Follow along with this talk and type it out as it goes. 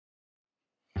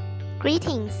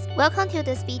Greetings! Welcome to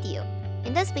this video.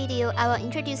 In this video, I will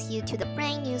introduce you to the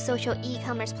brand new social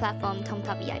e-commerce platform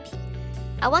Tomtop VIP.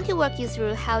 I want to walk you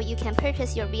through how you can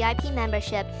purchase your VIP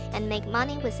membership and make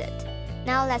money with it.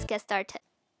 Now let's get started.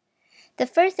 The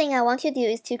first thing I want to do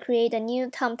is to create a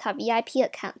new Tomtop VIP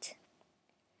account.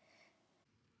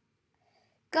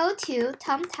 Go to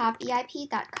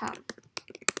tomtopvip.com.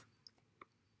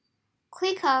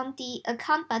 Click on the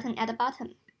account button at the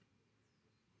bottom.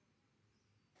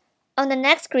 On the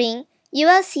next screen, you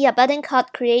will see a button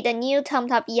called Create a new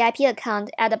Tomtop VIP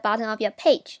account at the bottom of your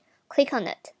page. Click on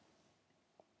it.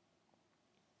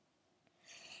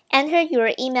 Enter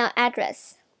your email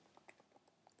address,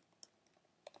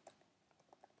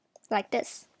 like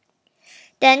this.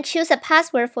 Then choose a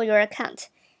password for your account.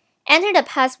 Enter the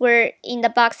password in the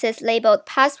boxes labeled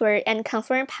Password and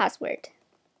Confirm Password.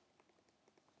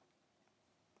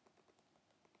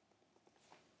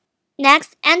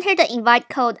 Next, enter the invite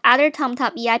code other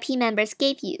Tomtop VIP members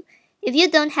gave you. If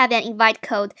you don't have an invite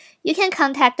code, you can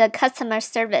contact the customer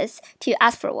service to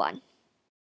ask for one.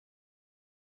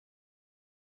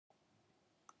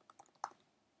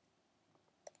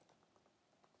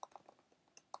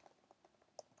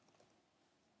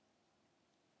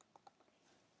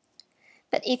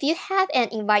 But if you have an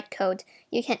invite code,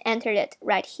 you can enter it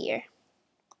right here.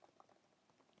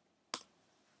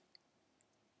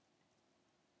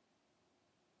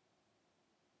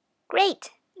 Great!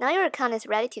 Now your account is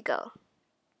ready to go.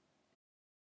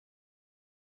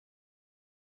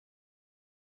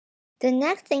 The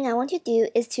next thing I want to do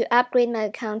is to upgrade my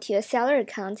account to a seller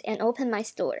account and open my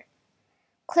store.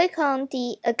 Click on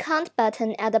the Account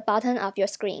button at the bottom of your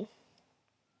screen.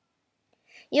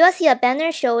 You will see a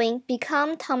banner showing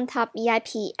Become Tomtop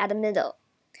VIP at the middle.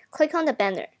 Click on the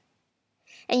banner,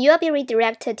 and you will be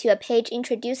redirected to a page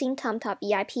introducing Tomtop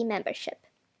VIP membership.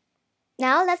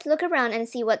 Now let's look around and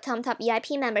see what Tomtop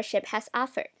VIP membership has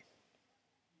offered.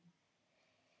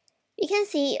 You can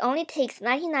see it only takes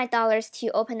 $99 to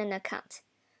open an account.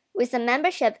 With the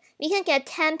membership, we can get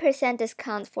 10%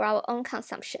 discount for our own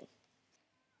consumption.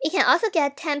 We can also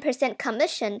get 10%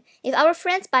 commission if our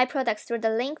friends buy products through the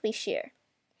link we share.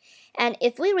 And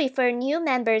if we refer new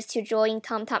members to join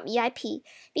Tomtop VIP,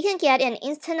 we can get an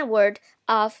instant award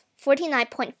of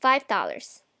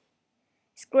 $49.5.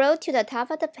 Scroll to the top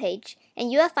of the page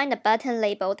and you will find a button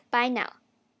labeled Buy Now.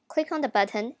 Click on the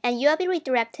button and you will be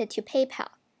redirected to PayPal.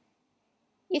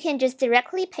 You can just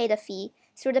directly pay the fee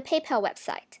through the PayPal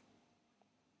website.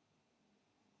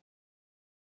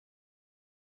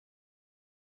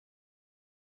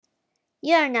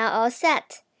 You are now all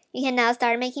set. You can now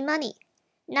start making money.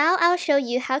 Now I'll show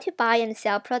you how to buy and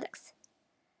sell products.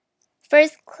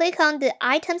 First, click on the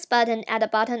Items button at the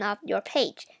bottom of your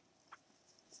page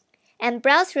and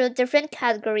browse through different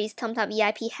categories Tomtop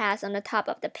VIP has on the top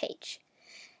of the page.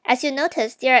 As you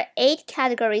notice, there are 8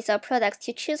 categories of products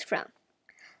to choose from.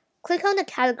 Click on the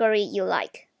category you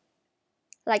like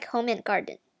home and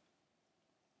garden.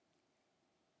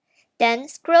 Then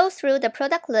scroll through the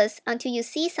product list until you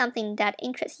see something that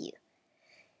interests you.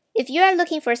 If you are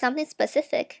looking for something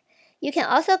specific, you can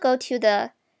also go to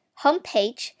the home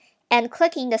page and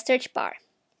click in the search bar.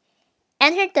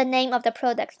 Enter the name of the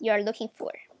product you are looking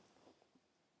for.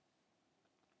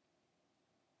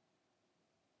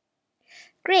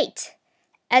 Great!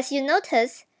 As you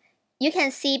notice, you can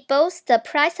see both the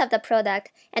price of the product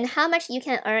and how much you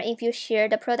can earn if you share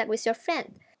the product with your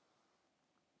friend.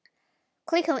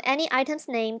 Click on any item's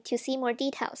name to see more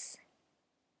details.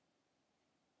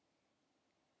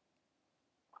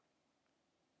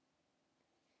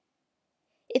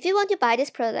 If you want to buy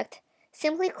this product,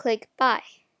 simply click Buy.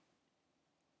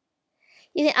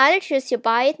 You can either choose to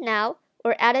buy it now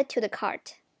or add it to the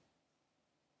cart.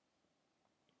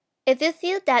 If you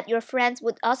feel that your friends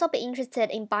would also be interested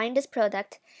in buying this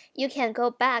product, you can go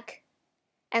back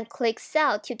and click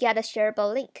Sell to get a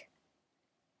shareable link.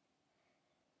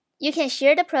 You can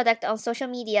share the product on social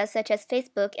media such as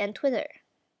Facebook and Twitter.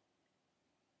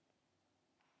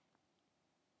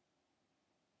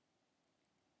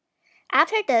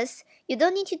 After this, you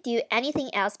don't need to do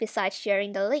anything else besides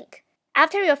sharing the link.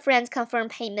 After your friends confirm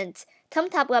payment,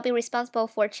 Tomtop will be responsible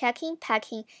for checking,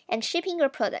 packing, and shipping your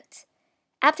products.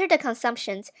 After the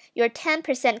consumptions, your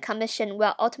 10% commission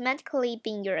will automatically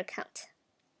be in your account.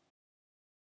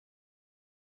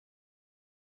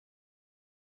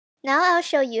 Now I'll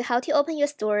show you how to open your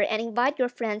store and invite your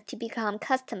friends to become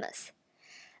customers.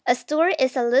 A store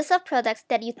is a list of products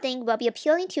that you think will be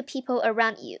appealing to people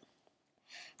around you.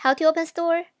 How to open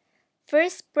store?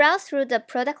 First, browse through the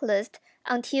product list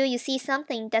until you see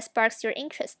something that sparks your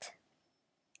interest.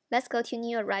 Let's go to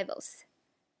new arrivals.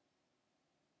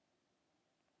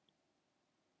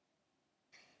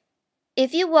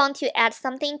 If you want to add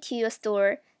something to your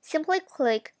store, simply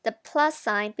click the plus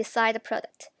sign beside the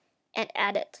product and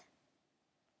add it.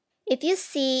 If you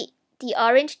see the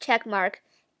orange check mark,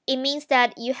 it means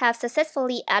that you have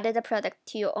successfully added the product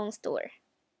to your own store.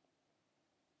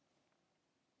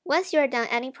 Once you are done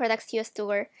adding products to your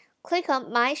store, click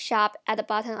on My Shop at the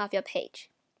bottom of your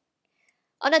page.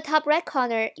 On the top right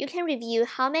corner, you can review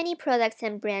how many products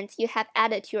and brands you have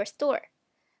added to your store.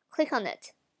 Click on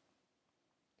it.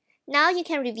 Now you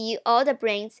can review all the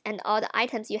brands and all the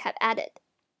items you have added.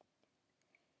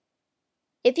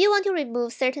 If you want to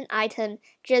remove certain item,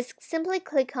 just simply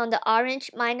click on the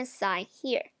orange minus sign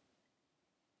here.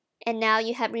 And now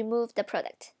you have removed the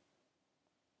product.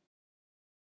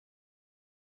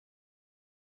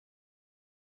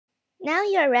 Now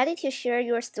you are ready to share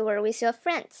your store with your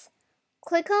friends.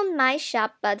 Click on My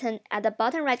Shop button at the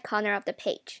bottom right corner of the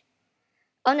page.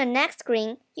 On the next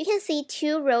screen, you can see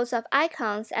two rows of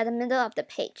icons at the middle of the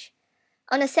page.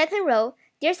 On the second row,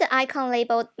 there's an icon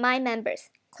labeled My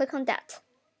Members. Click on that.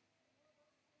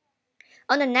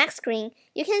 On the next screen,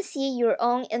 you can see your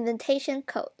own invitation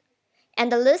code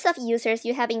and the list of users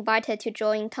you have invited to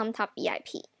join Tomtop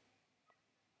VIP.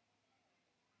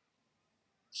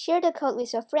 Share the code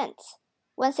with your friends.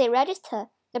 Once they register,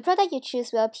 the product you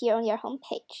choose will appear on your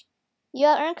homepage. You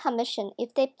will earn commission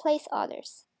if they place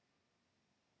orders.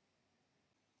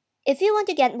 If you want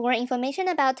to get more information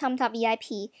about Tomtop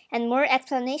VIP and more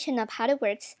explanation of how it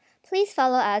works, please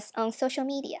follow us on social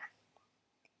media.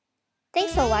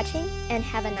 Thanks for watching and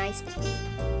have a nice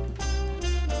day.